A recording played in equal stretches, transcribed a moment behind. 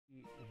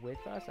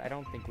with us? I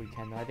don't think we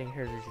can, though. I think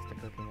hers is just a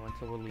cooking one,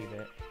 so we'll leave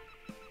it.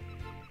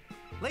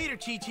 Later,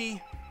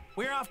 Chi-Chi.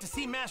 We're off to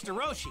see Master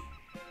Roshi.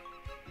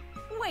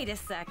 Wait a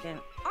second.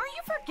 Are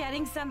you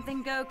forgetting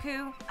something,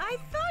 Goku? I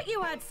thought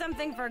you had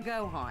something for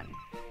Gohan.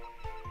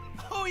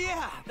 Oh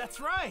yeah, that's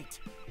right.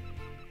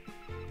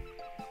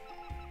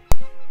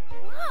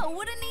 Whoa,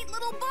 what a neat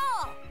little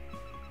ball!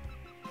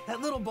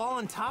 That little ball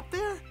on top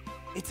there?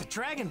 It's a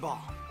Dragon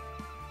Ball.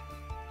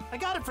 I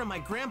got it from my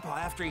grandpa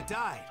after he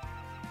died.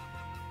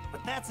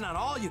 But that's not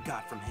all you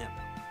got from him.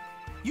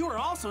 You were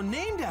also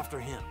named after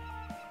him.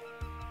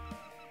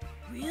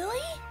 Really?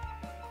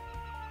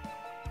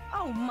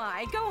 Oh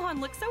my, Gohan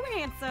looks so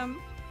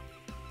handsome.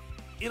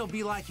 It'll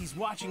be like he's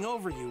watching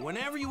over you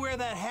whenever you wear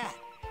that hat.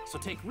 So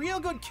take real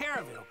good care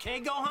of it, okay,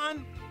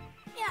 Gohan?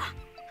 Yeah,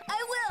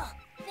 I will.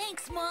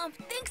 Thanks, Mom.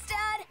 Thanks,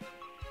 Dad.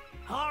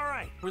 All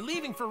right, we're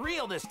leaving for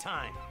real this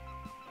time.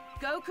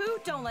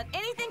 Goku, don't let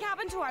anything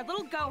happen to our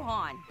little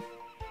Gohan.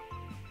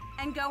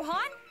 And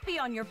Gohan, be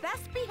on your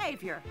best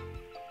behavior.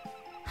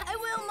 I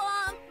will,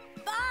 Mom.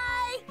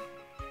 Bye!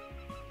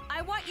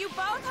 I want you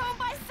both home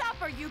by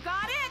supper, you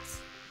got it?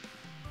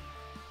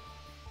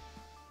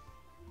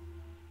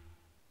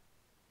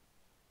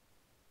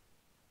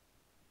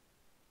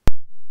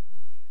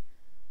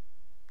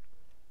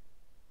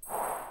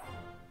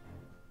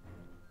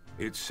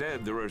 It's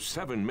said there are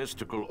 7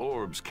 mystical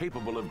orbs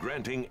capable of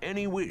granting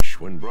any wish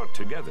when brought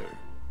together.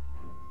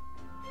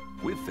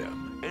 With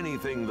them,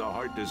 anything the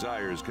heart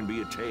desires can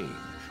be attained,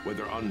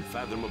 whether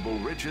unfathomable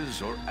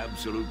riches or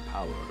absolute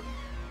power.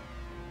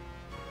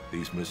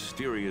 These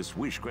mysterious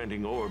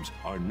wish-granting orbs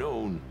are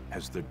known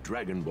as the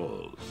Dragon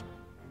Balls.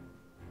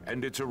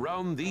 And it's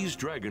around these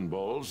Dragon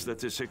Balls that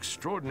this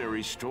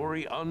extraordinary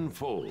story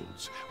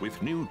unfolds,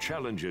 with new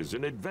challenges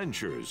and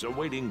adventures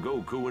awaiting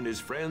Goku and his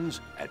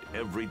friends at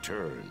every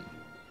turn.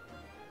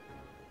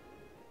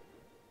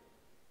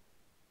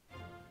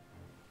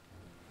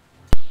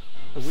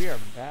 So we are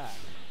back.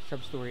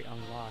 Sub-story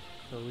unlocked.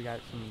 So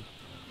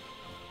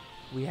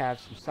we have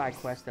some side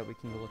quests that we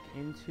can look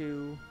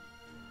into.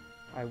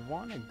 I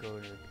want to go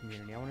to the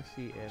community. I want to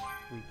see if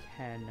we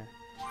can...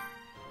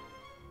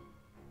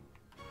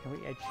 Can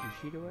we add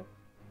Shishi to it?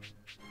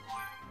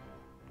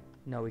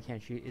 No, we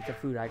can't. It's a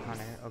food icon.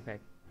 Okay.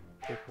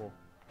 Okay, cool.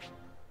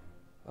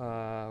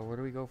 Where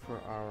do we go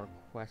for our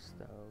quest,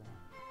 though?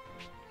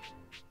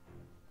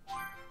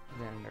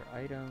 Then under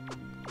items...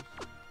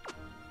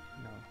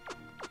 No.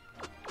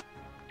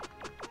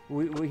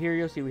 We here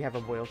you'll see we have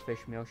a boiled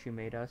fish meal she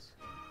made us.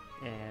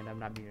 And I'm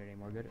not muted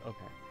anymore. Good?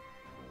 Okay.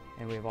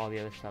 And we have all the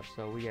other stuff,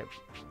 so we get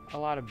a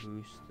lot of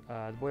boost.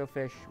 The boiled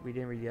fish, we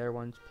didn't read the other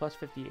ones. Plus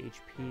 50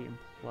 HP and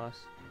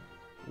plus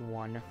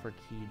 1 for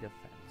key defense.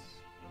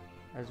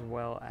 As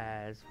well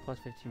as plus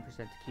 15%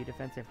 to key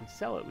defense. If we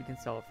sell it, we can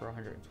sell it for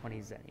 120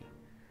 Zenny.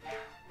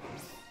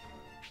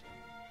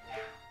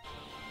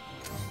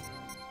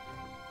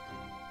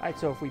 Alright,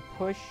 so if we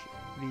push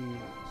the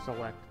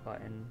select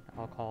button,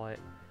 I'll call it,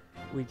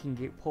 we can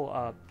pull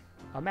up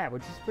a map,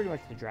 which is pretty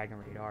much the Dragon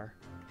Radar.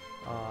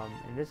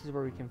 And this is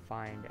where we can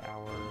find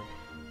our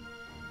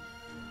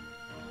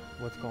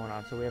what's going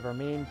on. So we have our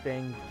main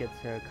thing to get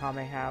to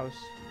Kame House.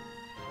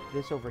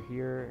 This over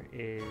here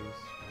is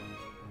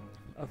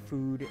a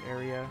food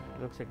area.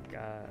 It looks like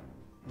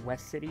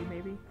West City,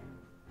 maybe.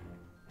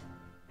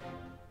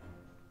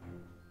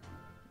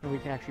 And we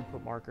can actually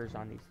put markers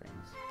on these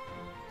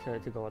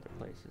things to go other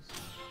places.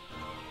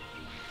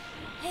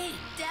 Hey,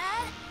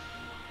 Dad?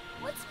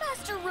 What's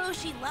Master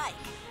Roshi like?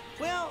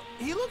 Well,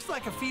 he looks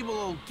like a feeble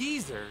old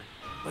geezer,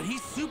 but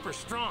he's super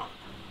strong.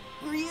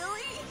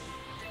 Really?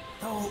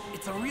 Though,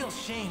 it's a real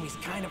shame he's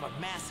kind of a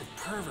massive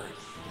pervert.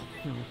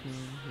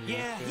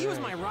 Yeah, he was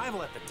my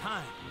rival at the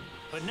time,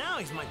 but now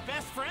he's my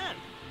best friend.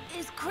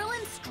 Is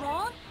Krillin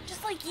strong,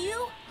 just like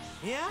you?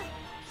 Yeah?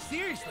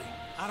 Seriously,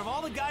 out of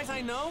all the guys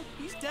I know,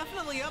 he's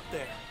definitely up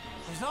there.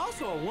 There's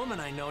also a woman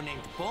I know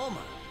named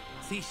Bulma.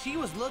 See, she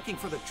was looking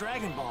for the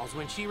Dragon Balls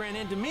when she ran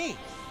into me,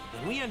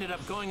 and we ended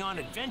up going on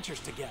adventures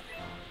together.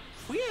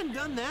 If we hadn't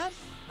done that,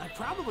 I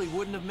probably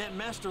wouldn't have met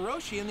Master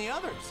Roshi and the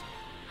others.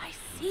 I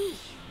see.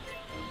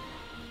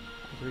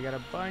 So we got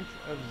a bunch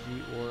of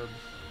Z orbs.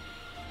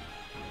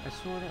 I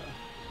sort of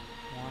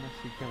want to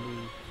see, do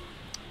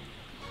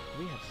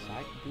we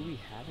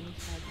have any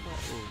side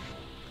quests? Ooh.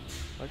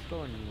 Let's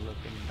go and look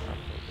in the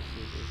to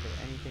see if there's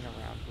anything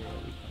around here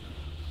that we can...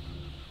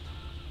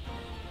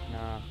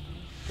 Nah.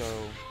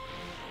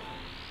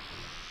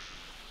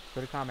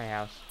 Go to Kame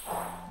House.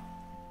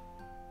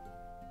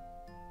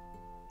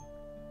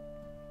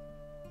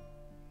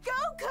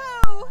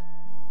 Goku!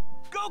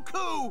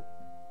 Goku!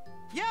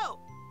 Yo!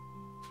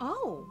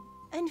 Oh,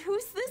 and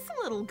who's this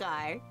little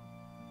guy?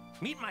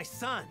 Meet my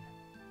son.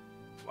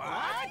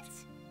 What?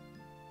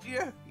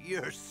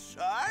 Your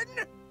son?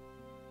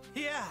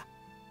 Yeah.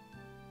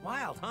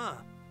 Wild, huh?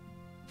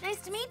 Nice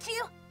to meet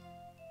you.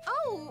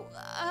 Oh,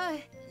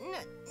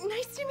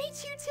 nice to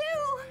meet you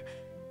too.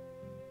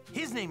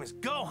 His name is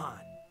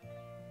Gohan.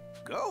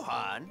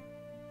 Gohan?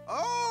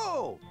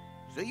 Oh,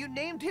 so you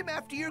named him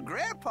after your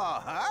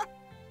grandpa, huh?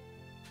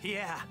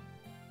 Yeah.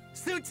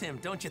 Suits him,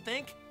 don't you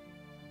think?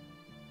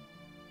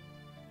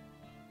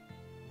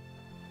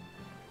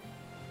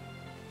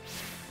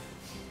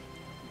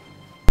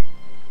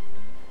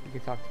 We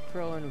can talk to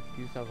Krillin, we can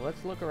do stuff.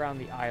 Let's look around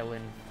the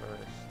island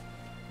first.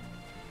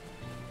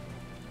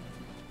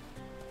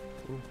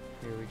 Ooh,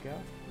 here we go.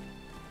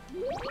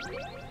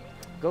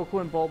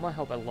 Goku and Bulma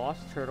help a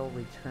lost turtle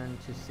return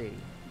to sea.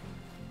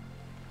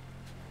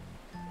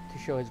 To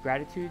show his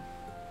gratitude,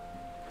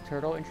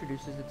 Turtle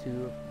introduces the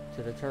two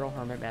to the turtle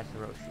hermit Master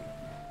Roshi.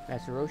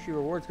 Master Roshi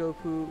rewards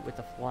Goku with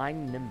the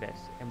flying Nimbus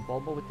and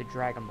Bulma with the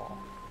Dragon Ball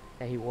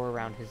that he wore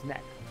around his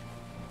neck.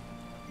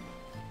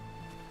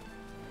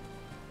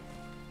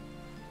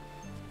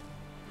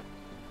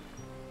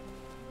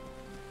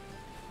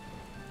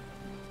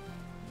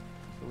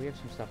 So we have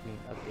some stuff being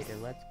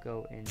updated. Let's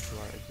go into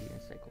our Z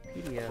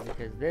Encyclopedia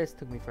because this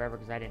took me forever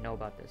because I didn't know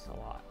about this a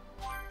lot.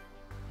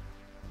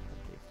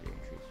 Updates 3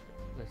 entries,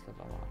 list of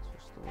unlocks for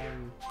story.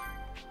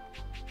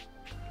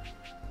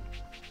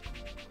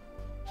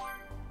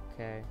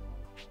 Okay.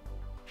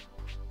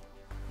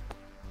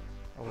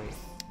 Oh wait,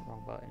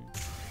 wrong button.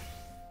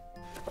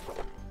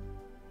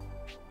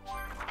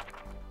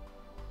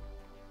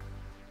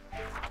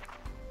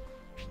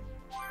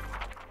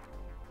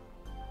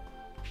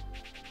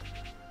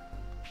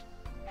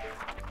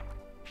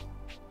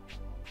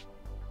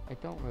 I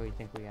don't really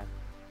think we have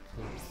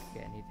to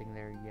get anything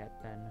there yet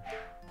then.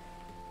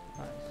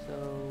 Alright, so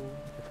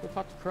let's go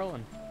talk to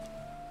Krillin.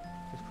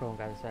 What's Krillin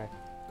got to say?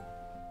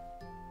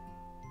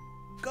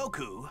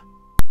 Goku,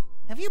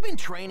 have you been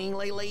training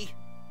lately?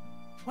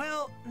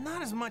 Well,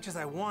 not as much as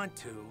I want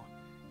to.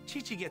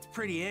 Chi-Chi gets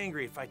pretty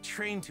angry if I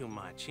train too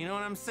much, you know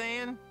what I'm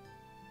saying?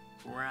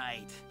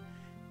 Right.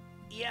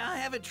 Yeah, I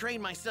haven't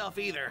trained myself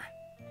either.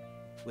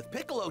 With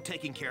Piccolo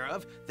taken care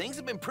of, things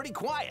have been pretty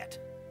quiet.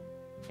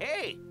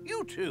 Hey,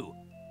 you two,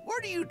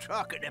 what are you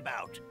talking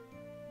about?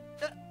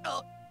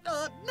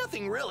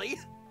 Nothing really.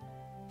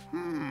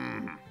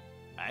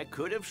 I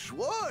could have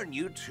sworn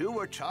you two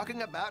were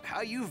talking about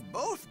how you've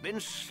both been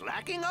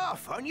slacking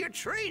off on your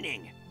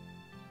training.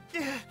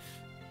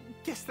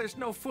 Guess there's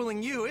no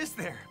fooling you, is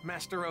there,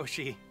 Master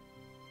Roshi?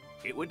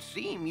 It would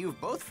seem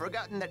you've both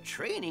forgotten that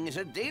training is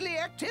a daily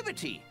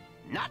activity,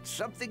 not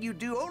something you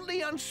do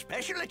only on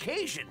special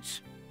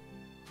occasions.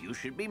 You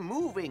should be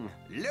moving,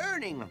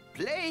 learning,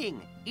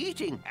 playing,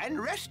 eating, and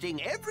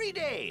resting every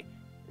day.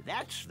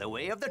 That's the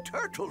way of the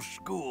Turtle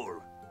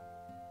School.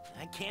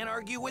 I can't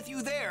argue with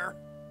you there.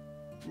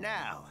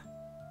 Now,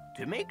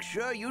 to make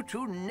sure you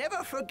two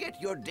never forget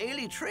your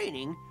daily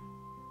training,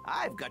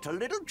 I've got a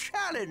little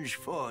challenge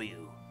for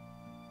you.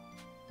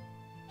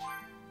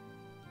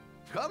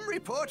 Come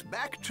report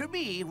back to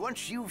me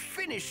once you've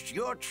finished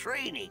your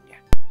training.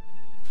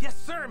 Yes,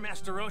 sir,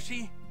 Master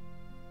Roshi.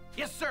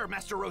 Yes, sir,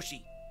 Master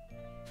Roshi.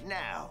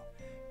 Now,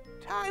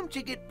 time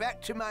to get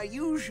back to my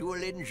usual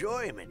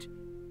enjoyment.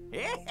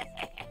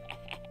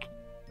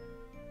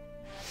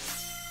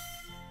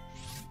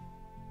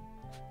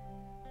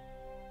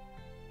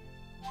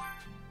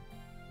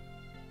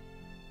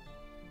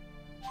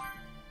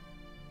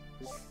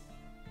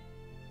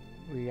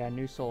 We got a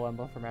new soul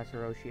emblem for Master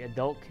Roshi.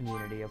 Adult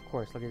community, of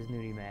course. Look at his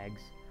nudie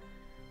mags.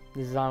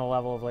 This is on a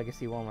level of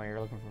Legacy 1 when you're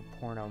looking for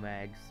porno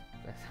mags.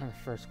 That's on the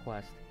first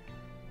quest.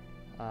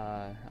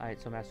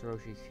 Alright, so Master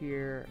Roshi's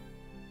here.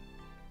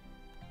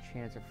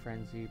 Chance of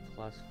Frenzy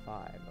 +5.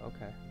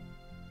 Okay.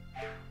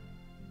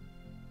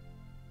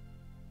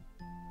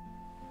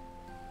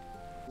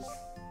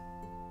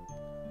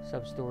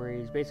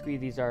 Sub-stories. Basically,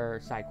 these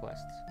are side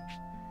quests.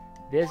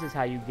 This is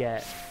how you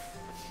get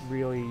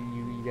really,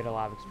 you get a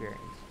lot of experience.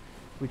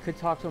 We could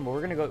talk to him, but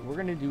we're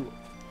gonna do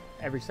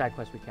every side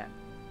quest we can.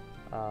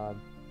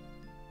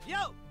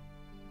 Yo!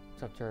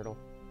 What's up, Turtle?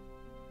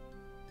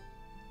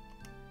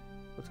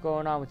 What's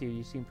going on with you?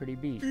 You seem pretty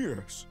beat.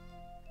 Yes.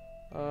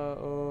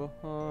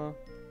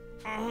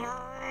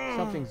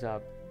 Something's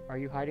up. Are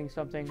you hiding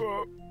something?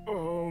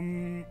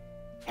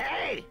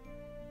 Hey!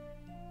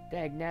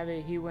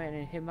 Dagnabbit, he went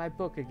and hit my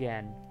book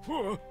again.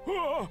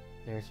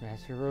 There's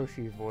Master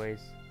Roshi's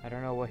voice. I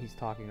don't know what he's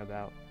talking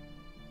about.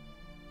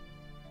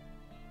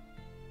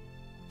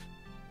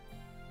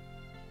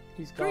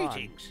 He's gone.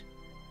 Greetings.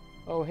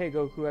 Oh, hey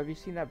Goku, have you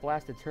seen that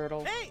blasted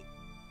turtle? Hey!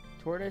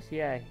 Tortoise?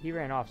 Yeah, he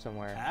ran off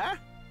somewhere. Huh?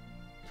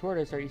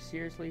 Tortoise, are you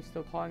seriously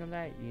still calling him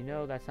that? You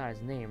know that's not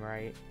his name,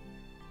 right?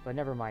 But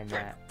never mind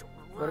that.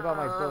 What about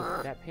my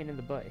book? That pain in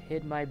the butt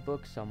hid my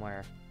book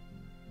somewhere.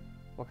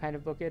 What kind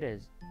of book it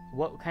is?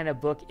 What kind of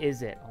book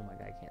is it? Oh my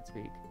god, I can't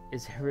speak.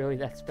 Is it really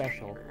that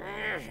special?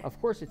 Of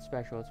course it's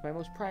special. It's my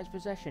most prized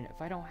possession.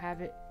 If I don't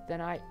have it,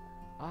 then I...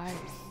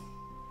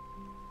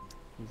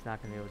 He's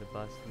not going to be able to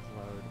bust his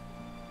load.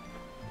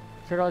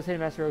 Turtle is hitting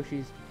Master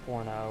Roshi's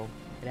porno.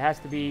 It has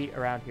to be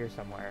around here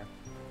somewhere.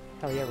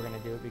 Hell yeah, we're going to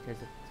do it because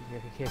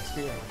it's a kid's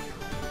feeling.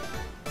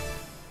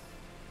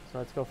 So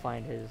let's go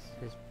find his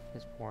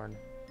porn.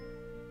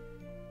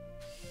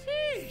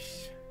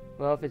 Sheesh.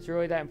 Well, if it's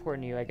really that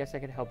important to you, I guess I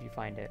could help you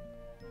find it.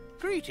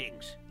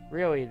 Greetings.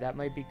 Really, that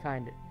might be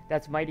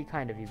that's mighty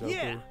kind of you, Goku.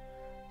 Yeah.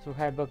 So what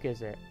kind of book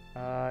is it?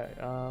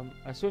 A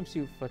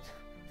swimsuit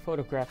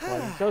photograph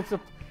one. So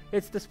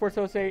it's the Sports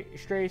Illustrated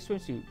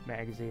swimsuit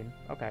magazine.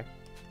 Okay.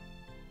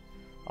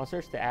 I'll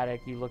search the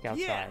attic. You look outside.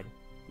 Yeah.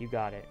 You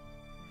got it.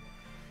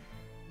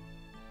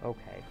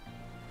 Okay.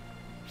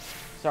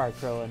 Sorry,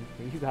 Krillin.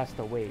 You got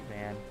to wait,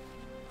 man.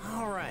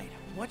 All right,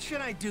 what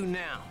should I do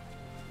now?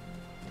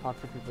 Talk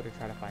to people to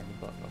try to find the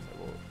book. Okay,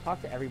 well,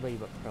 talk to everybody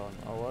but Krillin.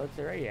 Oh, well, it's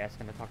already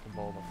asking to talk to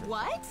Bulma first.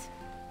 What?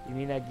 You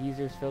mean that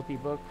geezer's filthy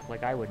book?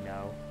 Like I would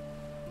know.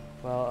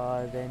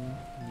 Well, then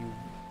you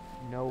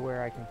know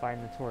where I can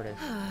find the tortoise.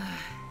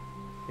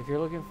 If you're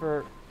looking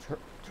for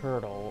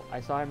Turtle,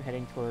 I saw him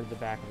heading toward the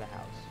back of the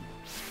house.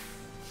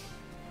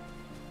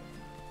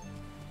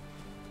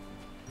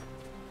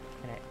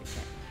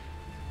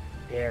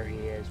 There he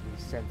is.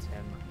 We sense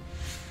him.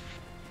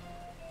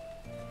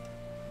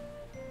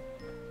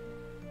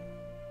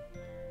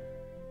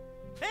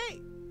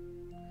 Hey!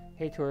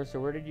 Hey, tourist, so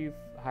where did you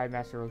hide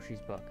Master Roshi's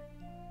book?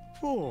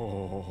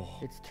 Oh.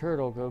 It's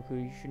Turtle,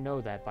 Goku. You should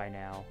know that by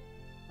now.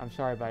 I'm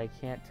sorry, but I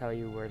can't tell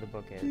you where the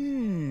book is.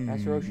 Hmm.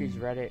 Master Roshi's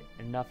read it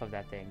enough of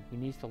that thing. He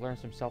needs to learn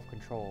some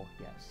self-control,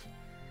 yes.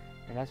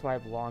 And that's why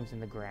it belongs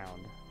in the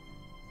ground.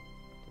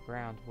 The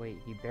ground?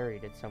 Wait, he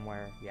buried it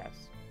somewhere,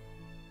 yes.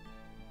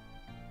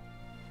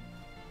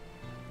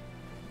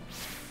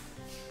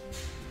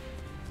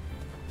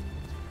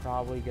 It's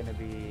probably gonna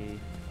be...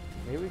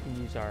 Maybe we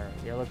can use our...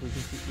 Yeah, look, we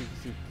can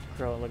see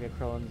Krillin. Look at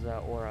Krillin's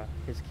aura,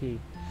 his key.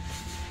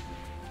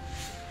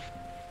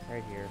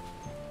 Right here.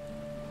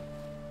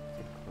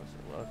 Take a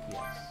closer look,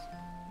 yes.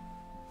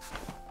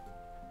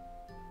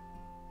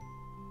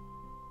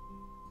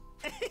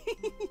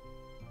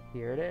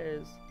 Here it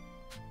is.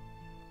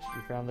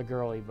 You found the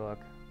girly book.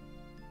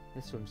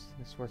 This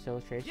Sports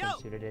Illustrated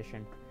swimsuit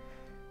edition.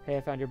 Hey,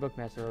 I found your book,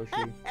 Master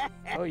Roshi.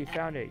 Oh, you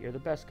found it. You're the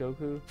best,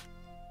 Goku.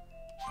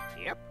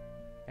 Yep.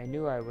 I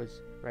knew I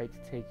was right to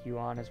take you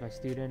on as my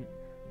student.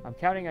 I'm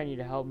counting on you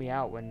to help me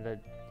out when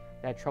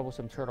that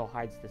troublesome turtle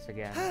hides this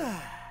again.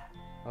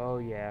 Oh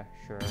yeah,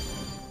 sure.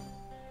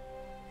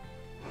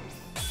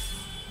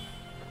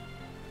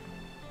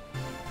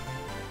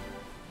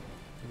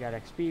 We got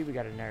XP, we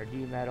got an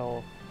NRD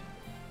medal,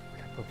 we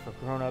got a book for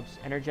grown-ups,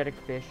 energetic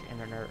fish,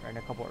 and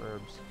a couple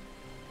herbs.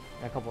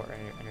 And a couple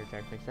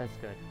energetic fish, that's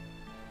good.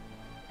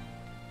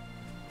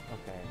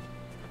 Okay.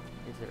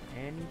 Is there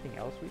anything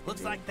else we can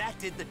Looks do? like that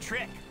did the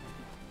trick.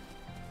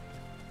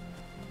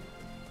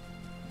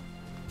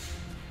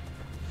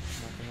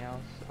 Nothing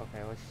else?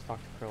 Okay, let's just talk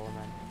to Krillin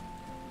then.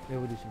 Maybe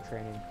we'll do some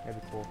training.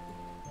 That'd be cool.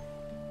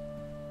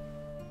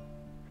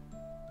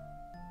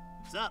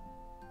 What's up?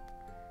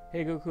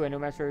 Hey Goku, I know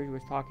Master Roshi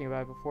was talking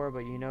about it before,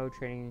 but you know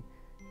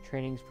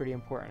training's pretty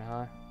important,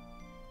 huh?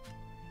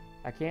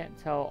 I can't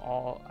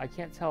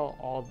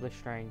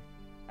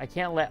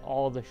let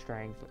all the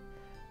strength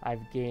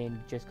I've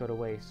gained just go to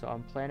waste, so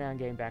I'm planning on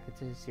getting back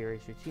into a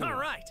serious routine.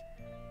 Alright.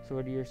 So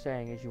what you're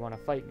saying is you want to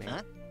fight me?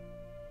 Huh?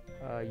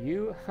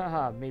 You?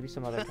 Haha, maybe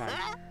some other time.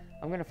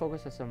 I'm gonna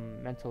focus on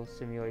some mental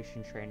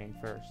simulation training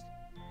first.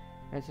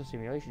 Mental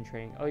simulation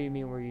training? Oh, you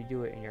mean where you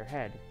do it in your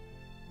head?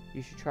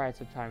 You should try it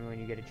sometime when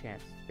you get a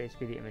chance. It's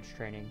basically the image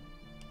training.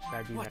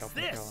 What's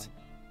this?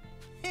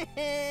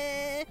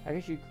 I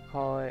guess you could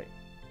call it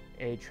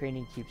a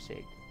training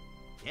keepsake.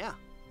 Yeah.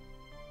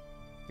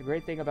 The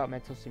great thing about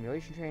mental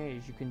simulation training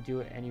is you can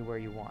do it anywhere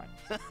you want.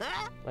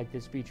 Like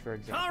this beach, for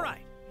example.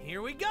 Alright,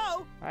 here we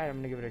go. Alright, I'm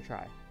gonna give it a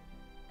try.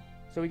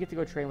 So we get to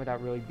go train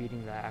without really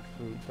beating the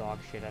absolute dog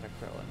shit out of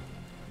Krillin.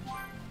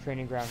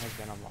 Training ground has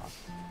been unlocked.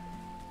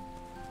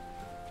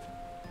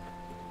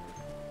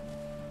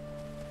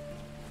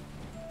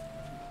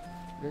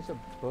 There's a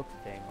book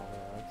thing over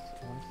there.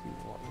 I want to see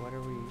what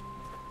are we...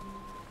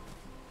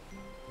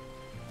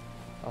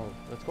 Oh,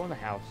 let's go in the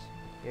house.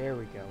 There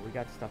we go. We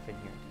got stuff in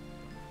here.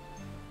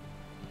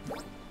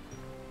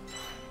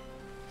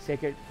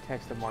 Sacred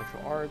text of martial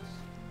arts.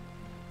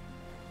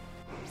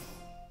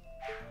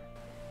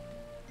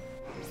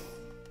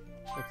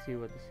 Let's see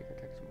what the secret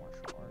text of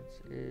martial arts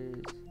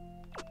is.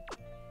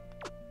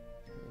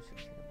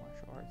 Secret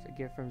martial arts. A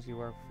gift from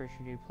Zero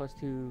proficiency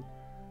 +2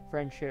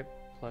 friendship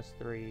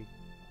 +3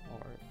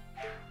 art.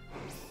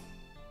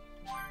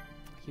 I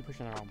keep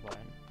pushing the wrong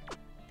button.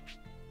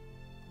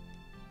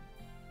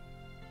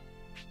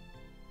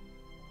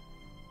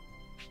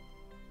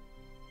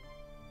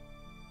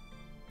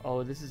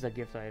 Oh, this is a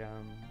gift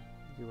item.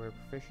 Zero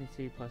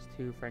proficiency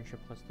 +2 friendship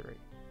 +3.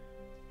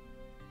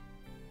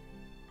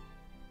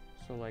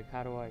 So like,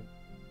 how do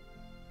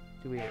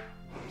we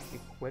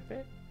equip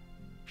it?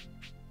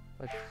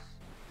 Let's...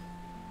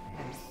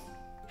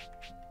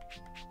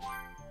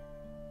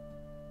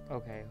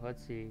 Okay,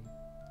 let's see.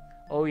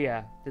 Oh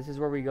yeah, this is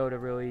where we go to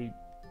really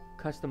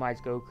customize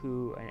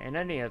Goku and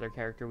any other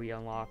character we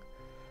unlock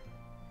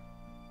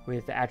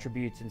with the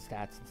attributes and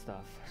stats and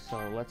stuff. So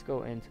let's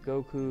go into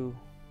Goku.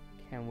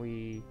 Can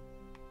we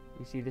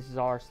see this is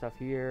all our stuff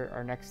here.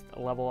 Our next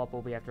level up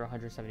will be after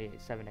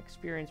 177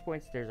 experience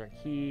points. There's our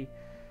key,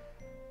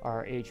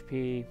 our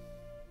HP,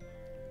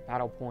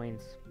 battle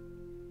points.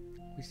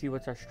 We see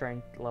what's our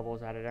strength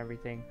levels at and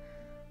everything.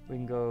 We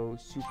can go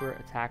super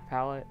attack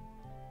palette.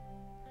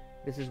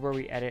 This is where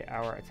we edit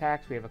our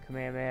attacks. We have a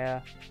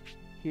Kamehameha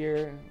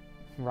here,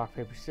 rock,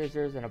 paper,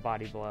 scissors, and a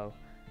body blow.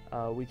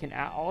 We can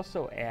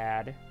also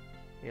add,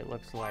 it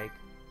looks like,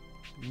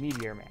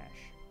 meteor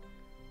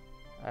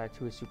mash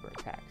to his super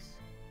attacks.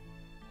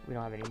 We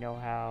don't have any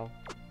know-how,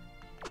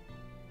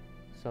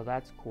 so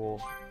that's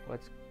cool.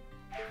 Let's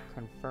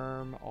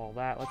confirm all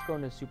that. Let's go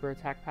into super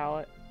attack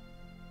palette.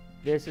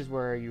 This is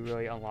where you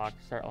really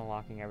start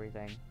unlocking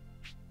everything.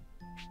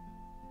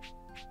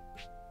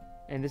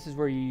 And this is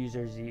where you use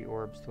your Z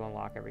orbs to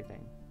unlock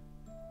everything.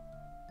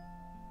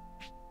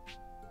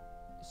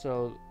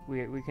 So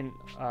we can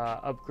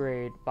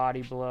upgrade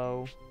body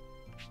blow.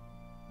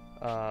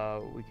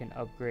 We can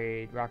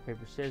upgrade rock,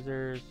 paper,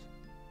 scissors.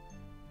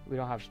 We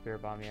don't have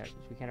spirit bomb yet, so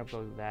we can't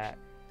upload that.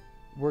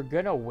 We're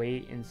gonna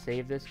wait and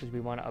save this because we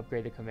want to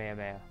upgrade the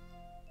Kamehameha.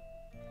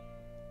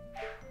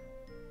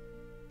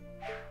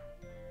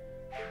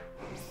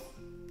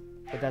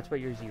 But that's what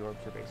your Z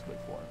orbs are basically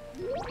for.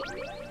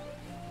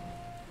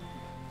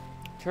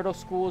 Turtle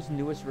School's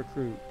newest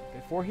recruit.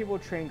 Before he will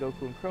train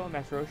Goku and Krillin,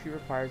 Master Roshi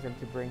requires them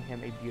to bring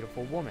him a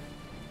beautiful woman.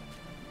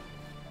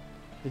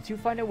 The two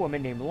find a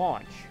woman named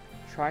Launch,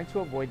 trying to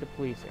avoid the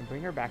police and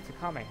bring her back to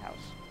Kame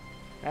House.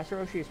 Master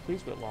Roshi is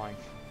pleased with Launch,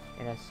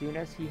 and as soon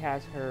as he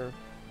has her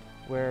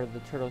wear the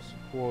Turtle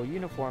School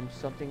uniform,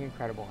 something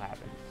incredible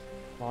happens.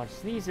 Launch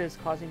sneezes,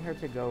 causing her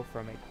to go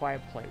from a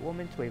quiet, polite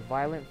woman to a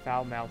violent,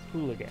 foul-mouthed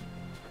hooligan.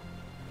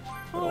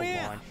 Oh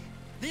yeah! Launch.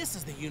 This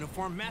is the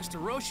uniform Master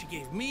Roshi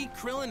gave me,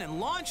 Krillin, and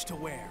Launch to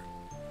wear.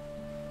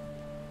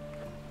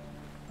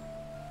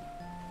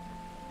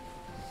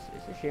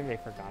 It's a shame they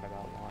forgot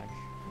about Launch.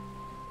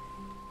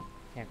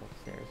 Can't go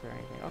upstairs or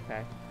anything.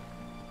 Okay.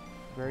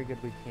 Very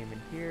good we came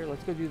in here.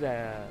 Let's go do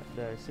the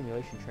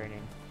simulation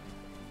training.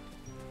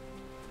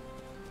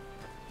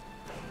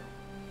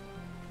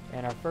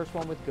 And our first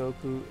one with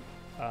Goku,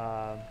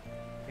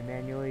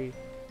 Emmanuel,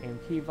 and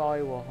key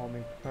volley while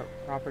homing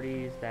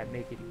properties that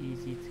make it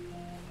easy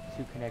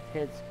to connect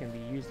hits can be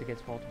used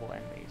against multiple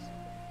enemies.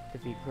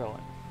 Defeat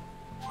Krillin.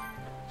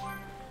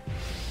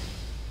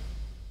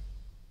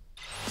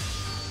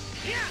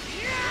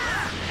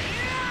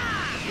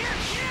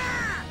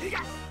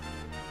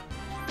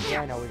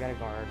 Yeah, no, we gotta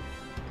guard.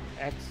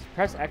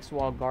 Press X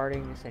while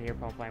guarding, send your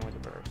opponent flying with a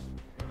burst.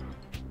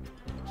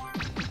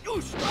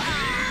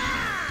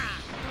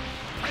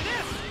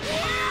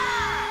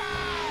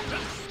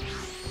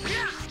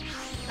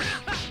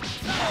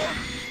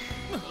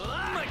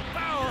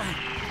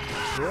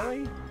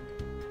 Really?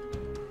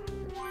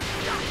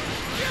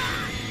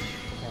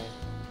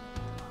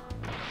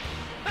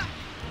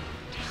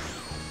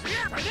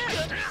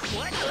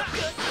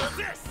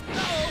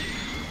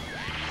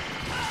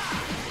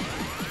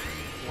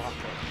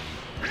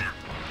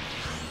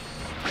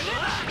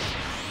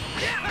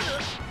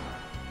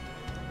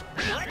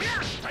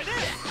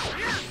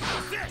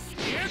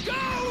 Here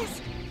goes!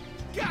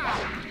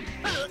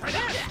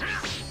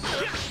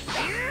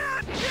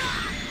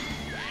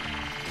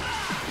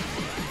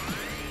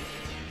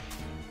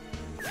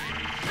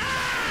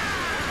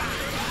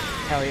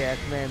 Hell yeah,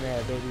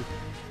 Kamehameha, baby.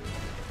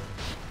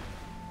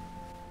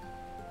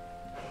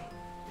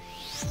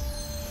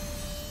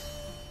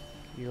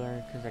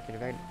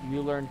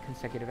 You learned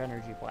consecutive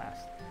energy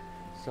blast.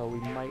 So we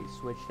might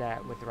switch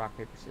that with the rock,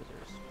 paper,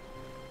 scissors.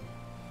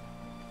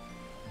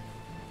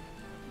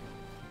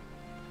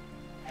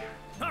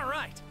 All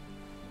right.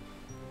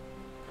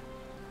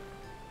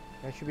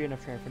 That should be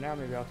enough training for now.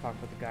 Maybe I'll talk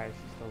with the guys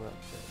just a little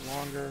bit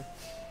longer.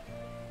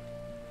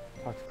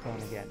 Talk to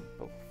Krillin again.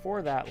 But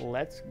before that,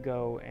 let's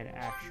go and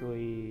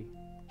actually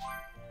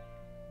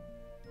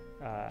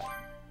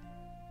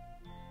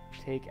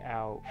take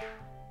out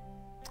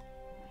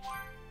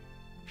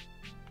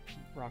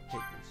rock,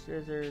 paper,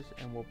 scissors,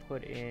 and we'll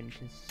put in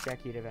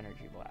consecutive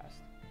energy blast.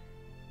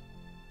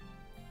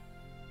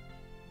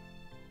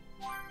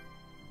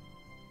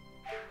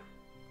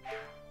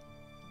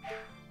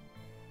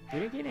 We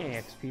didn't get any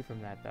XP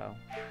from that though,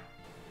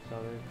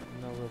 so there's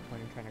no real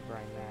point in trying to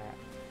grind that.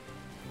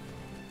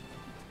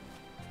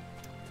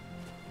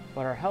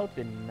 But our health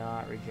did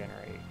not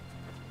regenerate.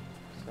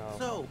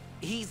 So,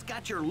 he's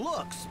got your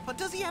looks, but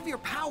does he have your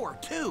power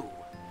too?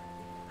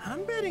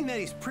 I'm betting that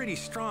he's pretty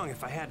strong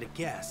if I had to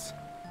guess.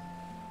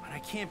 But I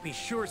can't be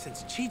sure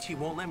since Chi-Chi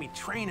won't let me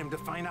train him to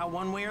find out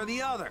one way or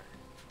the other.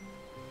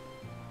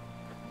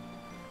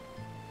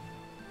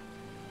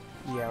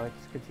 Yeah,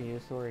 let's continue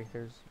the story.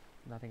 There's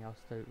nothing else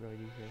to really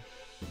do here.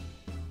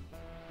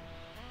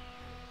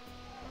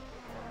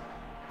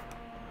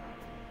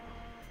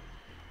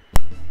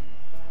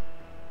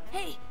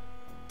 Hey,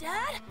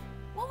 Dad?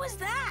 What was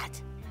that?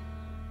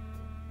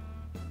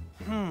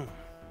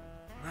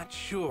 Not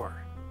sure.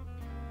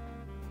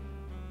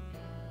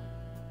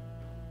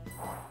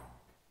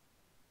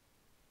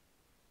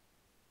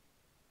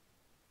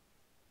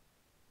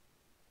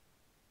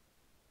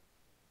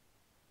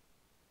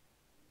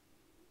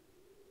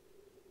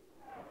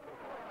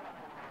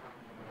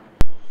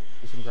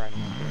 Do some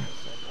grinding on here.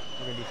 So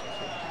we're gonna do some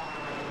shit.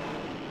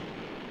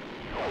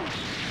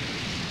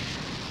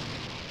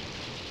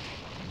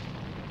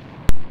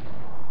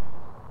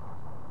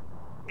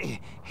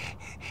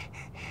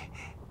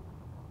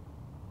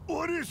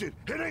 is it?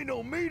 It ain't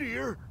no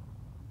meteor.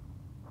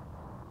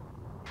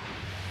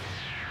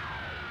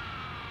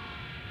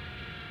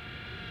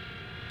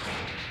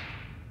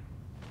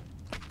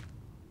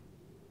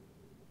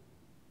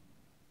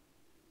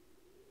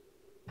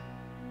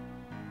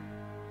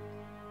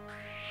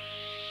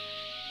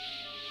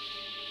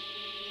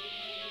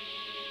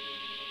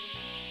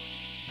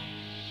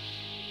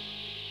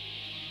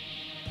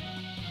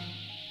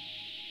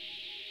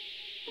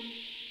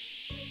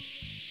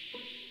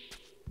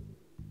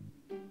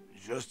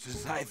 Just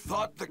as I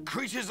thought, the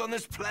creatures on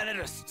this planet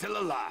are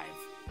still alive.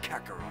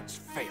 Kakarot's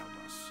failed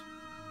us.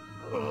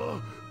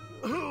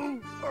 Who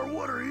or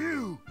what are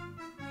you?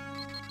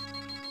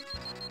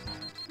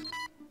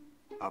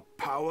 A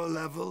power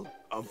level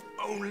of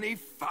only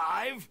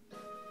 5?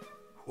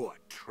 What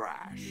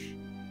trash.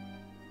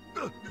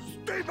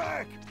 Stay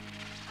back!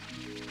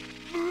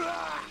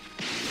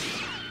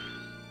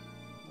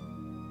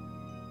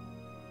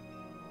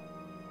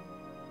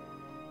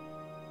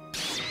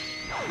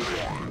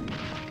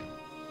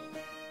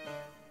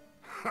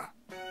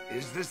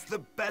 Is this the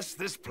best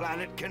this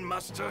planet can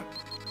muster?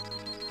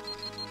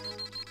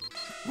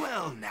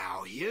 Well,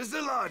 now, here's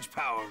a large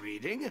power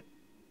reading.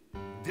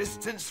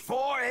 Distance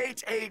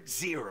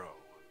 4880.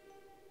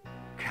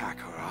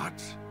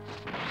 Kakarot.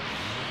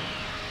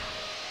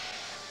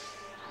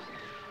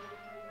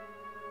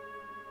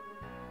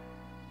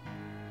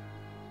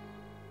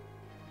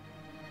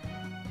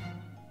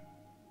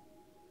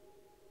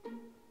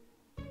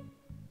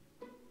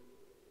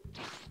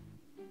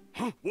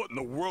 What in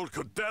the world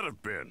could that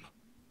have been?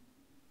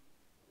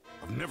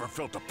 I've never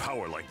felt a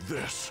power like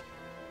this.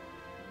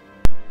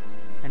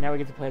 And now we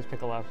get to play as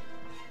Piccolo.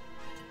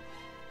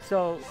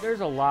 So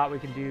there's a lot we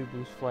can do.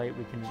 Boost flight.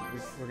 We're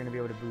gonna be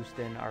able to boost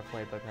in our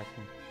flight by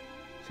pressing.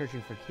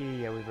 Searching for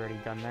key. Yeah, we've already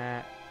done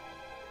that.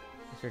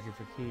 Searching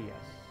for key.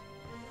 Yes.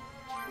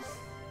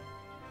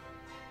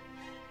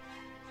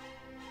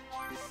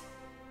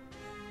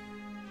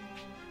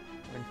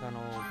 Wind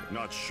tunnel.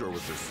 Not sure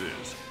what this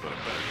is, but I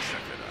better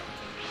check it out.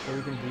 So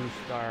we can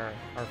boost our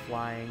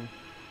flying.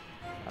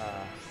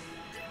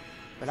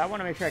 But I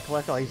want to make sure I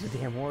collect all these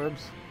damn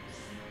orbs.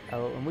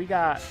 Oh, and we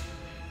got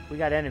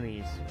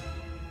enemies.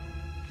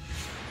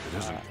 It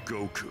isn't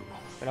Goku.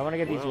 But I want to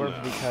get these orbs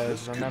now,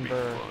 because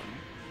remember.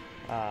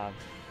 I'm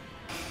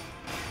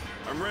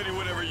ready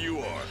whenever you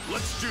are.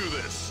 Let's do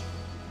this.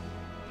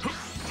 I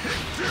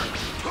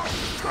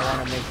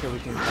want to make sure we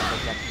can get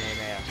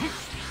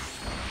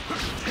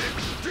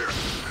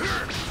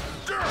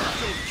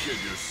Don't kid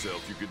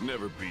yourself. You could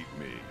never beat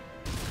me.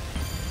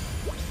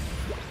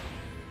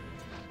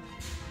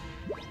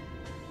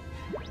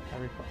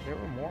 There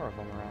were more of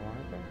them around,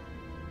 weren't there?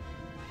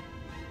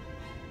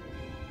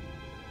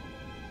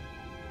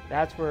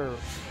 That's where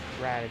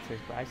Raditz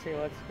is, but I say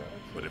let's go.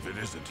 But if it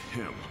isn't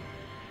him,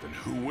 then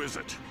who is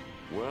it?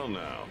 Well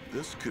now,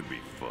 this could be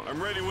fun.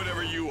 I'm ready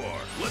whenever you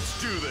are. Let's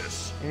do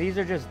this. And these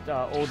are just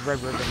old Red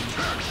Ribbon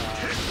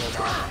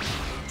robots.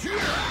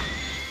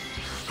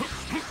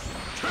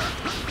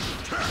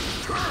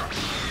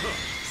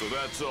 So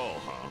that's all,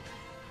 huh?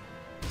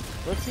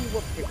 Let's see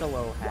what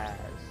Piccolo has.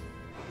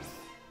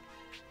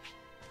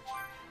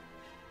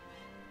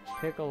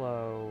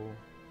 Piccolo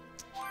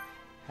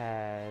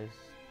has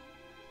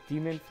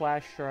Demon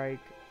Flash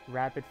Strike,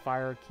 Rapid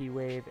Fire Key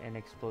Wave, and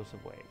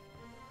Explosive Wave.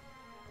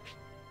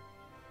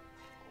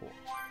 Cool.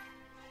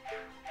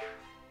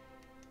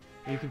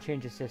 You can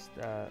change assist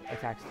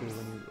attacks too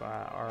when you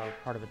are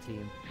part of a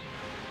team.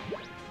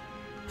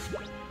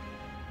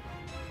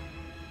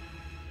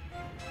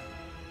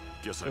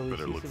 Guess I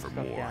better look for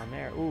more. Down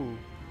there. Ooh,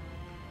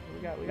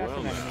 we got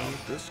some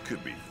enemies. This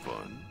could be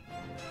fun.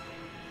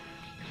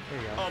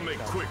 There you go. I'll make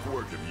quick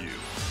work of you.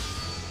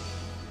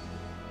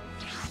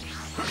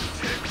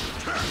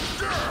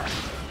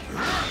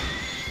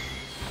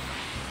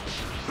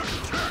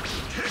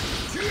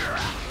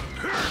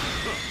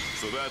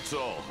 So that's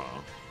all,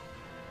 huh?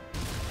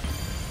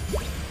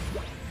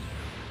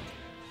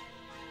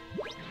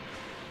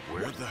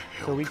 Where the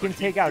hell? So we can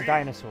take out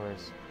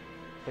dinosaurs,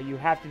 but you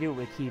have to do it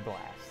with Key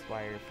Blast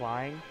while you're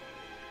flying.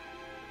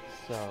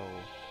 So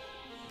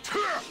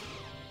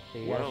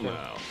well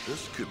now,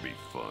 this could be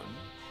fun.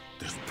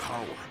 This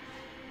power,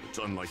 it's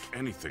unlike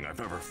anything I've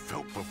ever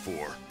felt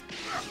before.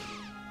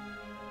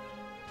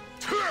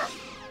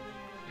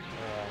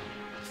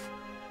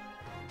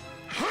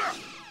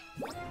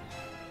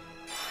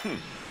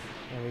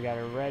 And we got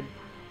a red,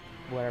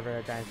 whatever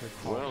that dinosaur's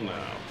called. Well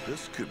now,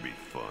 this could be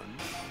fun.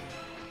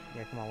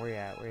 Yeah, come on, where you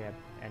at? Where you at,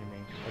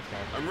 enemy? Let's go.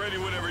 I'm ready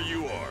whenever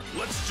you are.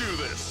 Let's do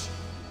this.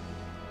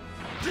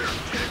 Don't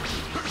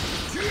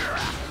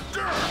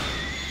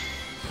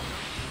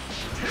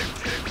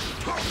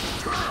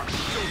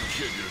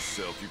kid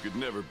yourself. You could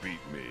never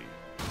beat me.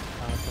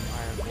 Some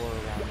iron ore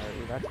around there.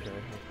 Ooh, that's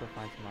good. Let's go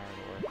find some iron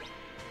ore.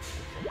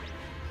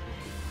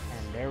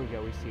 And there we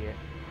go. We see it.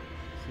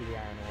 See the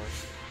iron ore.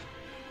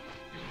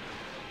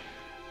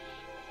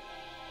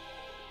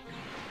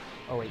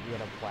 Oh wait, you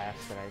gotta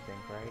blast it, I think,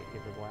 right? You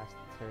have to blast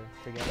it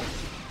together.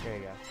 There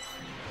you go.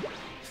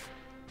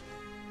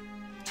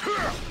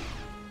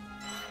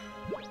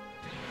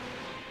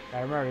 I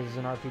remember this is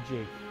an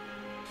RPG.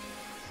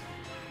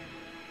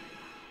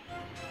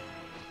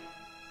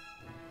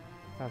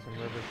 Found some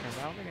river shrimp.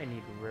 I don't think I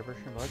need river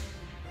shrimp. Let's...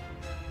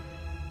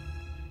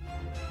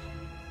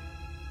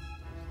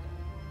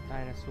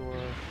 Dinosaur.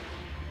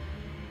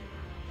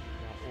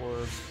 Got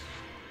orbs.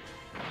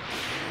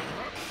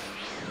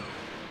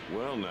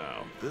 Well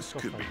now, this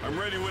could be... I'm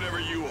ready whenever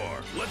you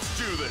are. Let's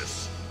do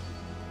this!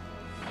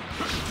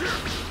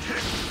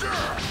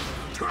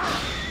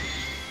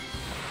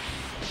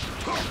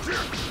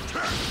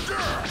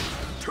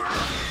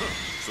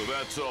 So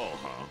that's all,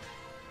 huh?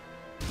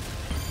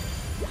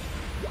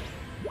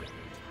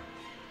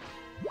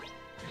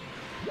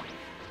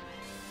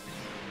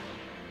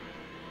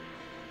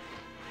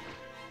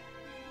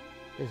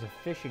 There's a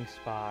fishing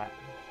spot,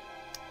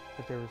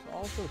 but there was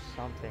also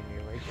something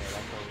near right there. That's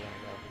where we want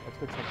to go. Let's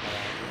go check that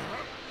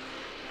out.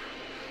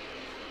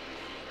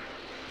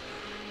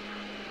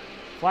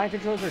 Flying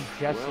controls are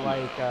just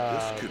like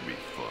this could be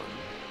fun.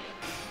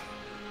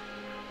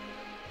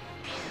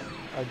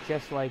 Are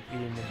just like the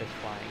Nimbus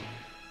flying.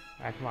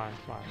 Alright, come on,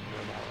 go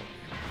that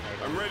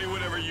way. I'm ready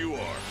whenever you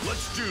are.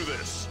 Let's do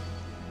this.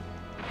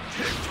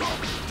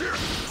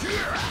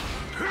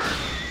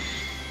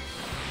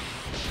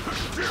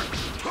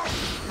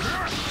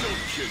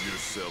 Don't kid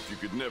yourself. You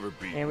could never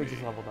beat me. And we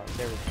just leveled up.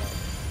 There we go.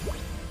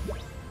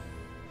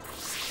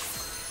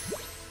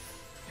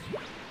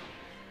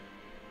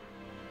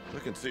 I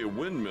can see a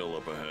windmill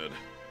up ahead.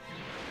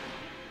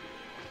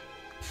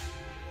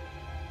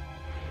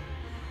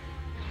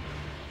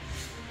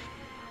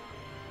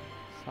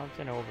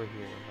 Something over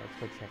here. Let's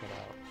go check it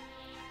out.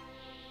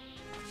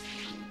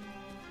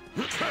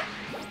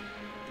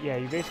 Yeah,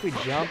 you basically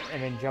jump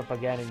and then jump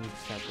again and you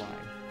start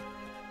flying.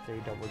 So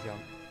you double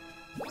jump.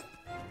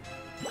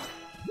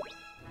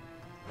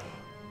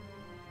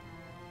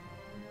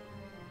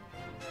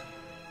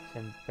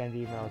 Some bend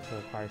emails to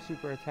require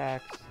super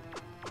attacks.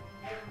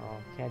 Oh,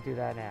 can't do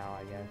that now,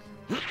 I guess.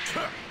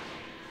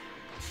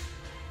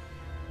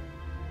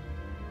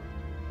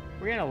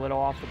 We're getting a little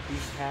off the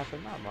beaten path,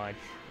 but not much.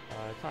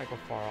 It's not like we're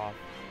far off.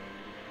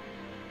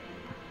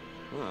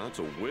 Well, that's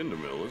a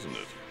windmill, isn't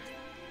it?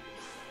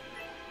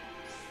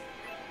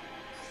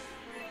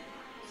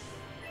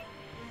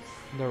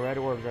 The red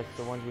orbs, that's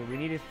the ones we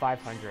needed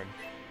 500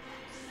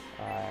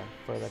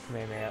 for the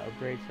Kamehameha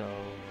upgrade, so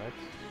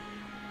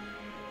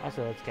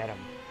let's get them.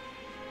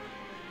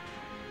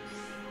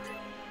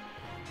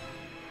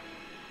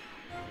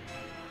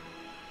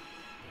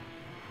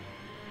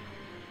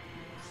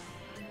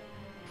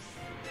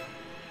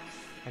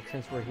 Like,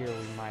 since we're here,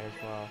 we might as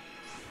well.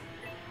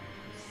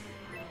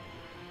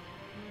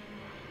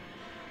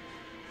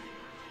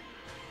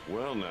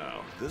 Well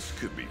now, this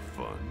could be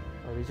fun.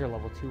 Oh, these are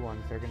level 2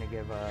 ones. They're gonna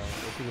give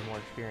more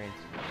experience.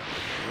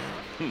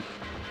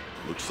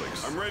 Looks like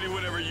I'm ready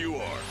whenever you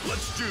are.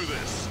 Let's do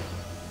this.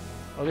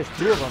 Oh, there's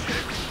 2 of them.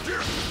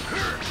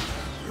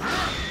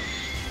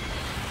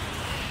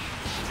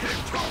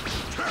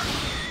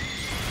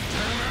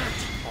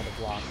 How to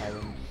block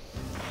items.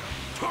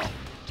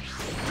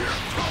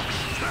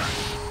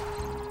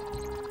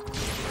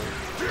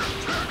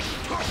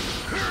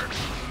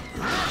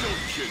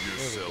 Don't kid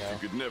yourself. You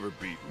could never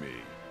beat me.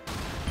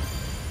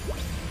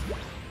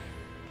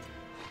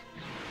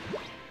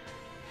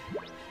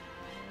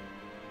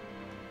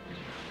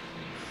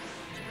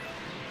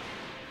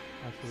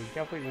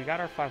 So we got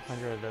our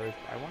 500 of those.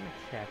 I want to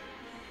check.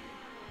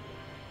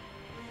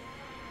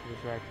 This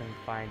is where I can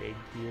find a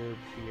gear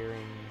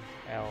bearing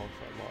L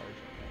for large.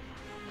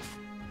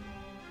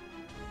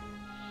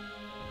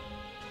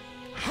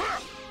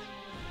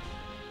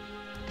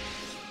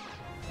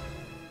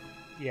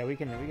 Yeah, we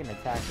can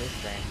attack this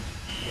thing.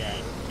 Yeah.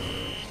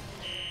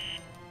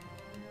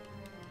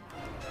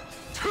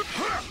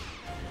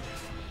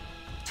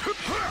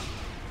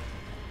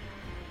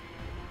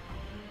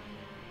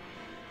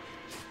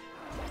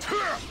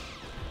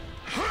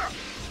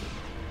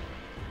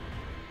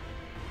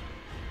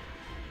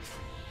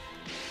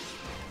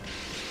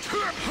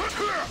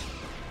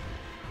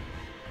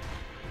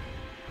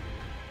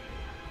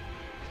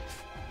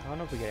 I don't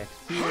know if we get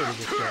XP or we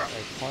just get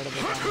like part of the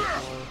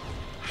dinosaur.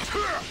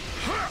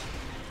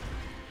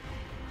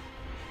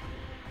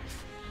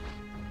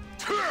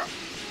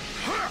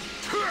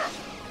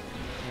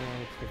 And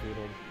it's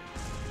defeated.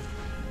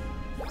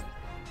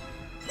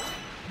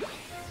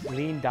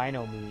 Lean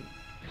dino meat.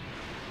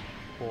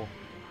 Cool.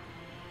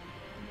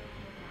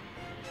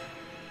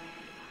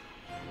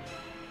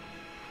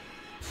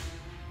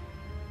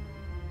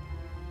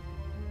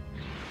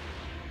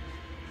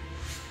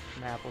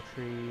 Some apple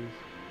trees.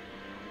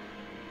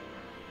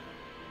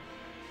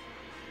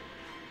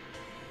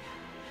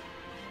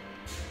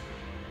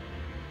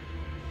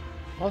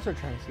 I'm also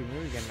trying to see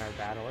when we get in our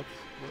battle.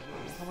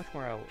 How much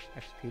more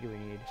XP do we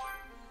need?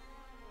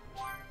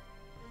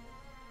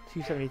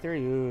 273.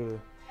 Ooh.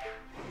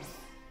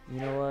 You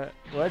know what?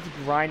 Let's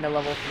grind to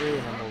level 3 and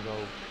then we'll go.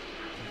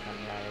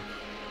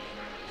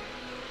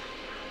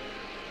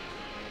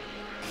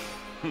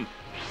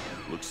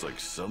 Looks like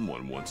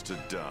someone wants to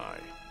die.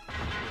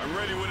 I'm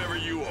ready whenever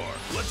you are.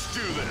 Let's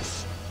do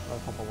this. a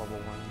couple level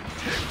 1.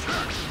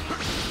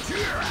 I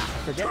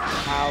forget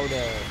how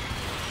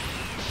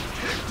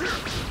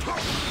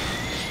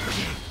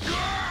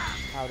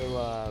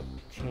to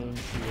change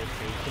your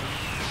facing.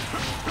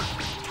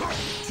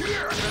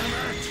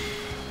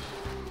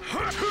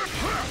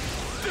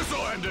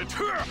 This'll end it!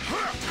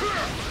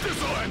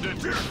 This'll end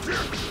it!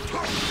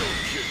 Don't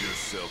kid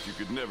yourself, you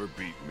could never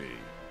beat me.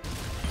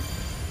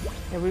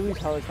 Yeah, we lose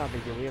health, it's not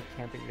big deal. We have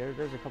camping.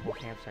 There's a couple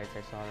campsites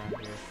I saw around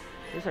here.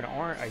 There's a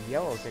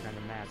yellow thing on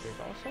the map. There's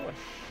also a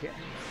ship.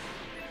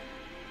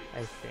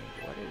 I think.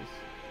 What is...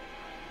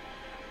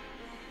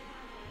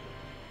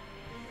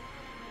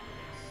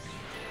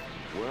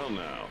 Well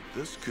now,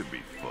 this could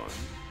be fun.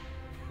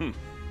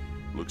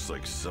 Looks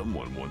like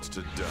someone wants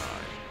to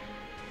die.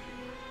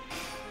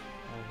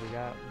 Well, we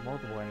got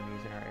multiple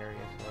enemies in our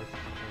area, so let's...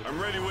 I'm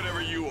ready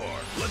whenever you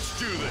are. Let's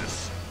do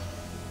this!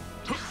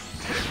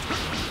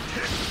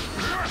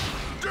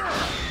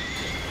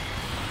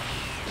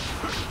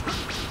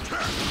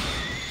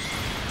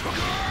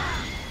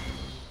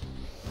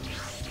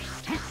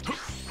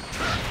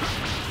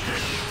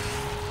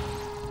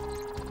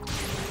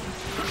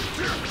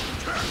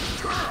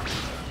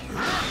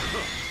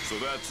 So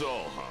that's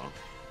all, huh?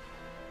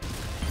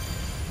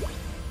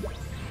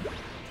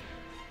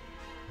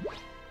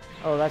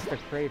 Oh, that's the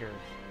crater.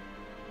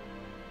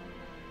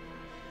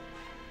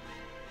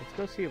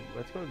 Let's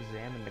go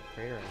examine the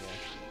crater, I guess.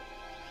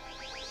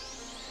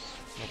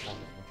 No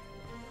problem.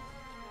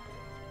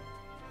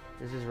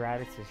 This is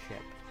Raditz's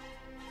ship.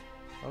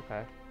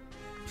 Okay.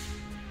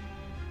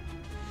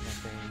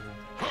 Nothing.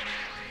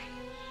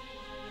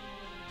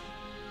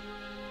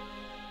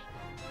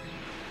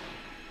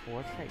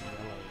 What's that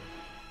yellow?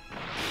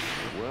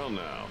 Well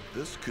now,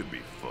 this could be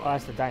fun. Oh,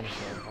 that's the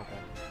dinosaur.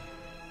 Okay.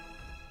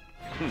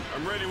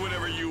 I'm ready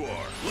whenever you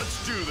are.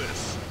 Let's do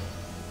this!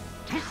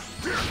 Don't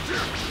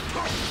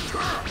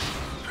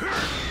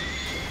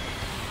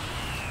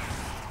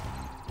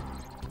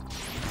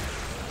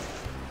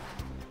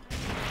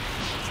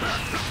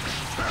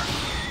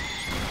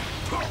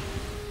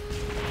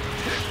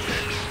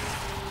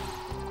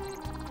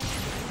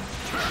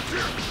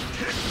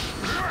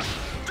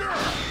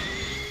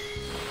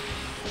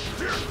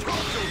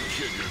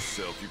kid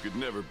yourself, you could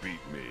never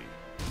beat me.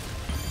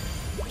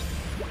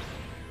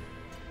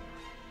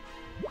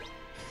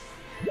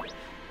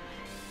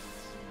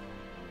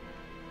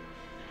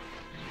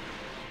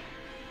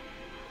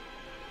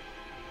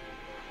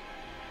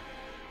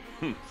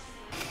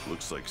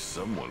 Looks like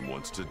someone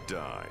wants to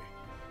die.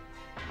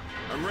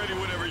 I'm ready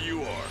whenever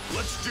you are.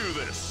 Let's do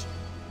this!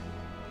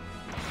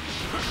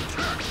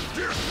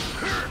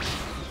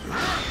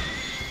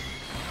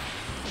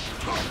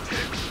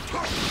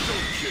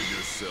 Don't kid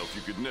yourself,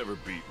 you could never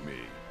beat me.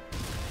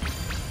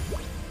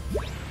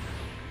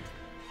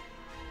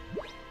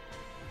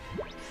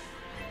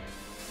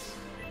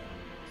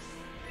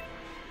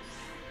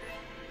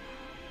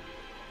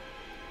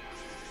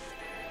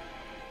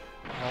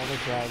 All the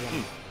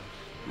dragons.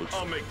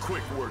 I'll make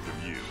quick work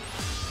of you.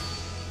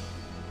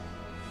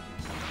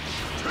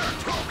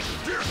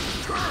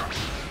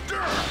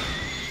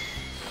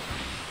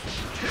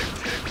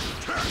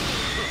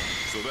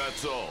 So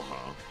that's all,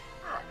 huh?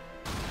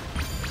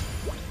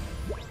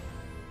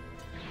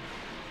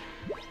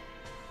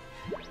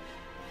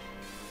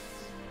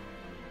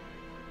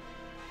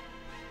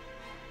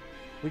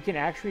 We can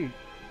actually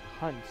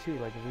hunt too,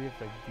 like if we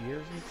have like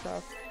deers and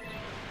stuff.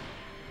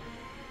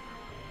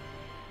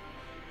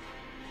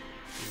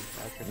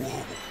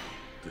 Whoa!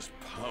 This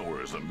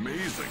power is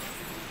amazing!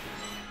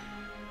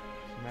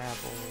 Some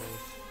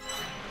apples.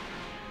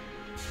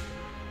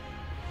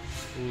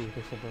 Ooh,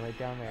 there's something right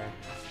down there.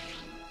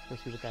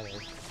 Let's go see what that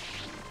is.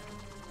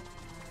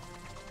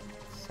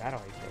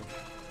 Satellite fish.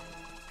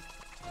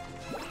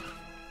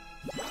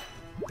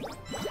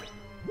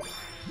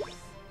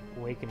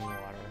 Awakening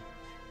water.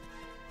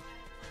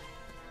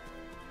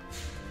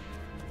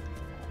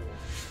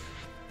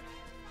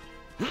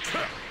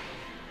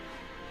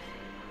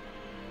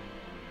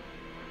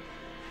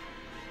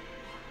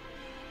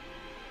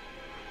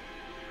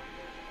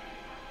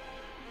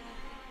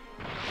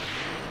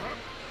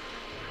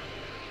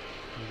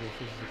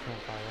 This is a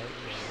campfire, right?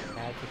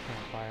 Yeah, add to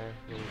campfire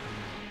where we can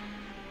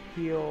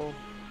heal.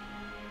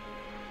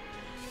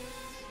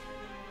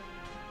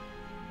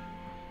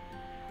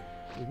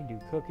 We can do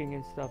cooking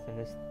and stuff in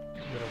this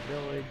little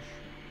village.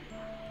 We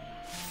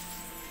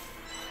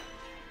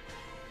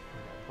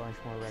got a bunch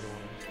more red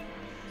ones.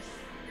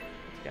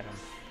 Let's get them.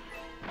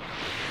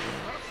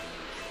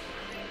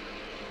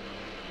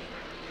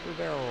 Blue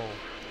barrel.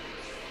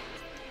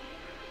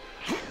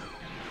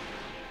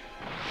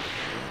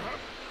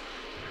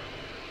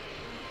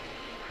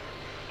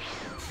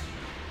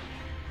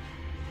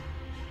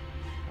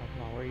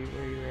 Where are you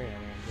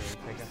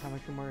at, man? How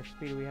much more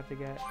speed do we have to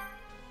get?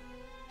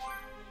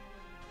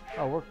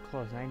 Oh, we're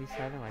close.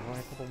 97? Like, only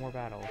a couple more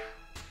battles.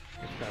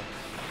 Let's go.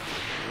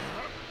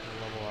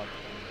 We'll level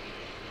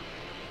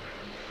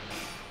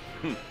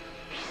up.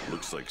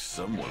 Looks like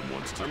someone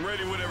wants to... I'm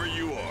ready whenever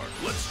you are.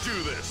 Let's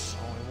do this!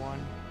 Only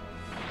one.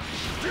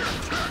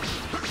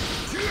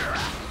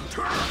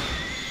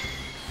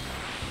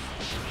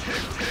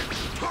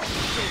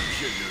 Don't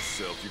kid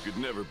yourself, you could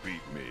never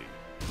beat me.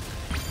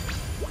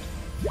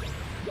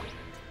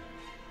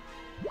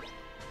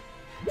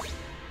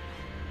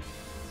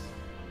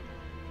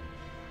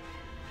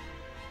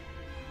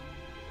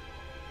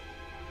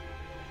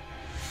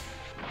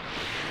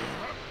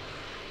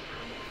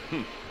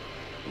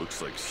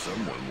 Looks like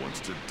someone wants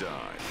to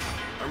die.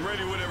 I'm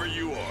ready whenever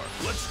you are.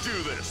 Let's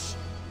do this.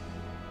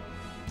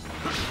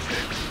 Don't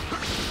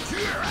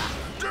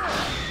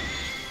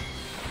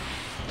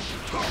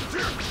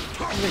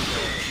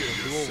kid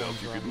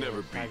yourself, you could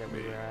never beat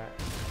me.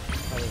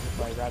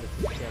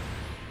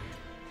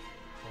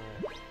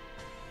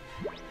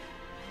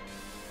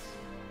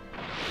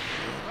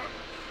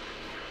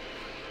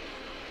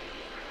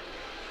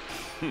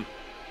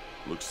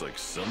 Looks like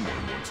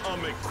someone wants to... I'll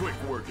make quick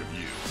work of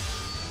you.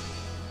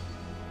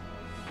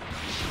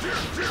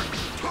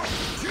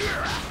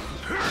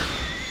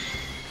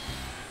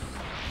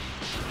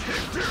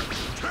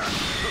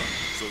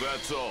 So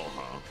that's all,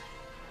 huh?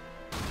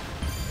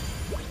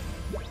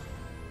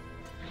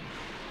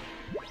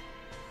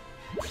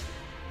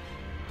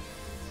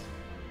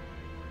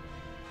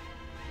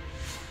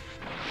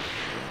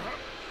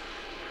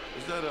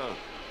 Is that a...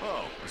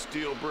 Oh, a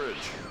steel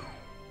bridge.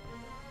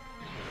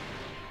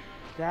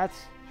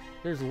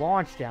 There's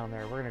launch down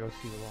there. We're gonna go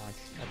see the launch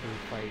after we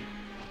fight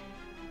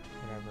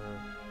whatever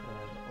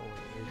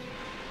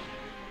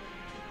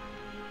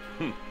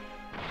it is.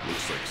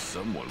 Looks like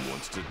someone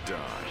wants to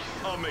die.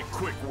 I'll make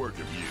quick work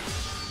of you.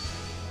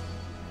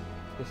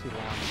 Let's go see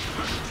launch.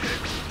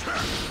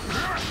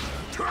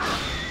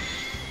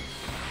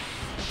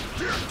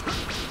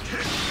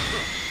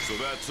 So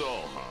that's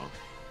all, huh?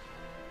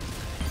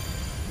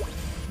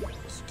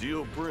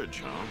 Steel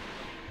bridge, huh?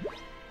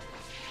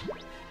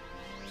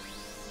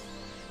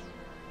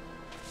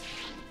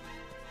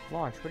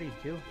 Launch, what do you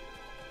do?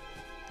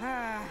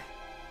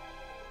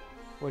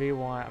 What do you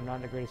want? I'm not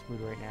in the greatest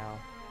mood right now.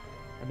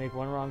 I make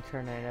one wrong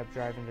turn and I end up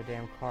driving the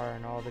damn car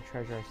and all the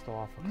treasure I stole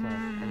off a cliff.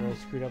 I really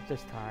screwed up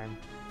this time.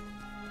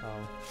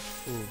 Oh.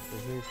 Ooh, so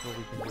here's what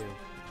we can do.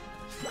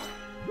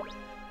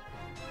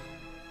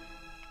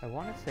 I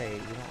want to say you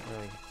don't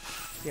really...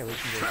 Yeah, we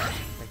can do it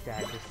like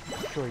that. Just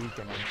sure you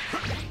can.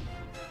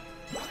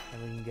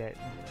 And we can get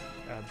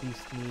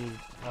beast meat,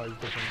 all these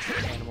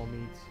different animal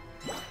meats.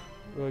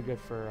 Really good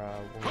for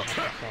when we have to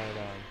start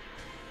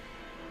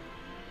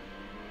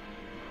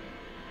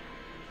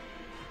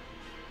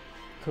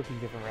cooking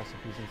different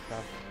recipes and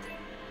stuff.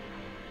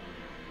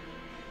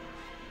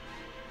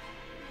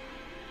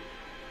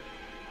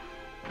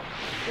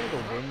 There's a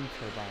wind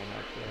turbine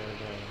up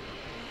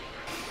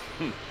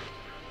there.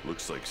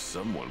 Looks like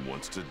someone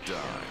wants to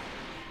die.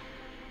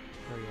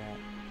 Where you at?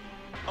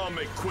 I'll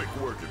make quick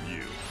work of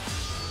you.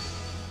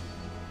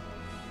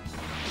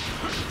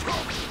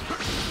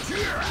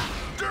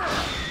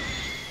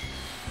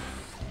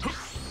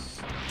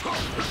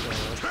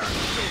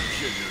 Don't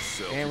kid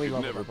yourself, and we you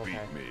could never up, beat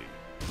okay. me.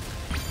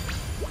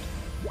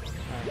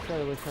 Alright, so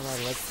let's come out,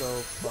 let's go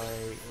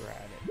fight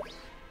Raditz.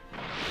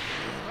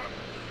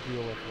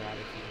 Deal with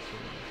Raditz in the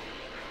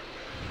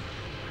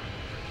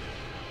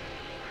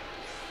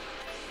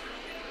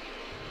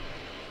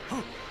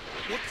series.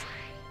 What's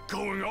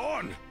going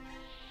on?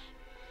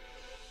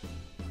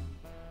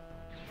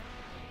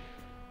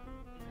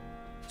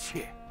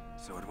 Cheh,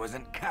 so it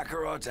wasn't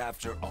Kakarot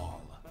after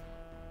all.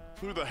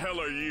 Who the hell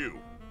are you?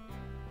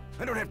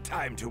 I don't have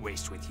time to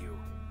waste with you.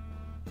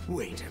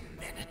 Wait a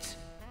minute.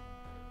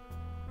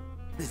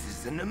 This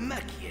is a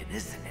Namekian,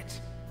 isn't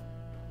it?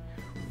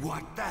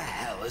 What the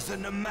hell is a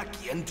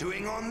Namekian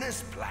doing on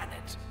this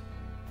planet?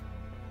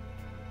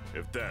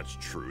 If that's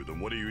true, then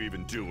what are you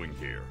even doing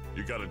here?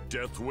 You got a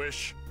death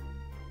wish?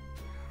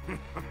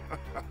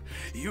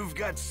 You've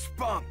got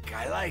spunk,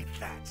 I like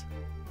that.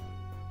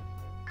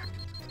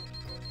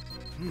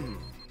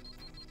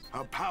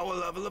 A power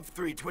level of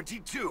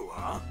 322,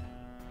 huh?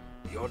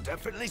 You're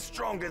definitely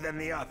stronger than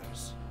the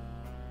others.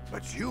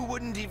 But you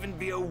wouldn't even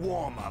be a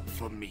warm-up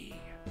for me.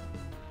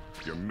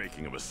 You're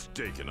making a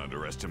mistake in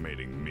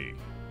underestimating me.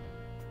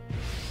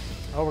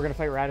 Oh, we're gonna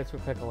fight Raditz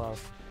with Piccolo.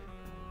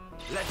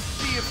 Let's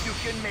see if you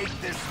can make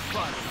this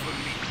fun for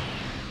me.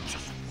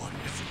 Just what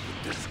is it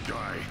with this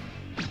guy?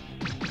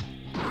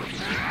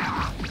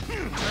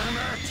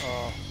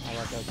 Oh, I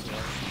like that too.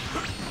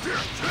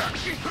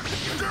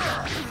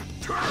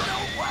 No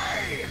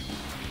way!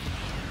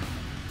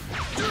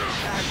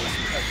 That was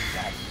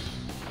pathetic.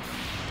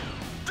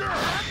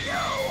 Damn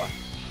you!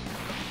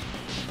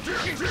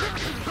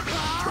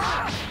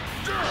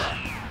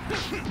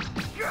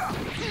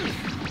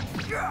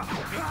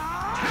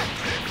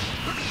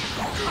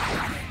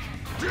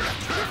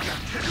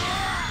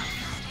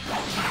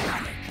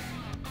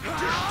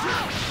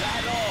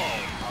 That all?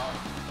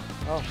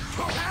 Oh.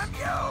 Damn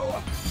you!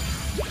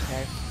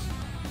 Okay.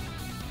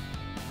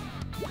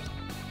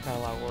 Got a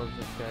lot of orbs,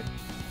 that's good.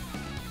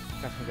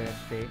 Got some good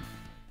XP.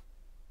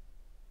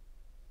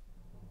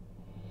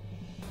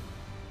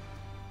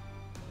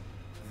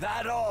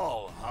 That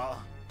all, huh?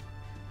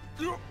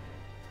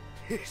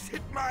 Is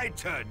it my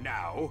turn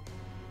now?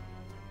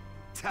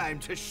 Time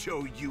to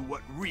show you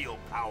what real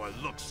power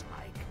looks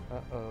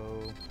like.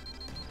 Uh-oh.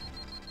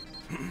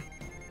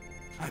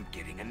 I'm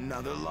getting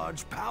another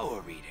large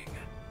power reading.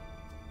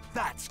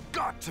 That's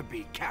got to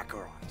be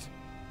Kakarot.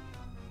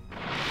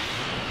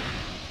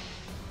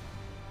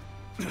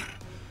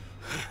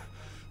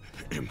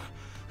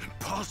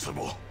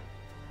 Impossible.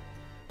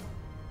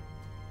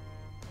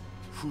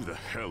 Who the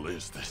hell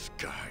is this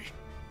guy?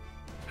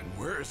 And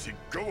where is he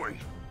going?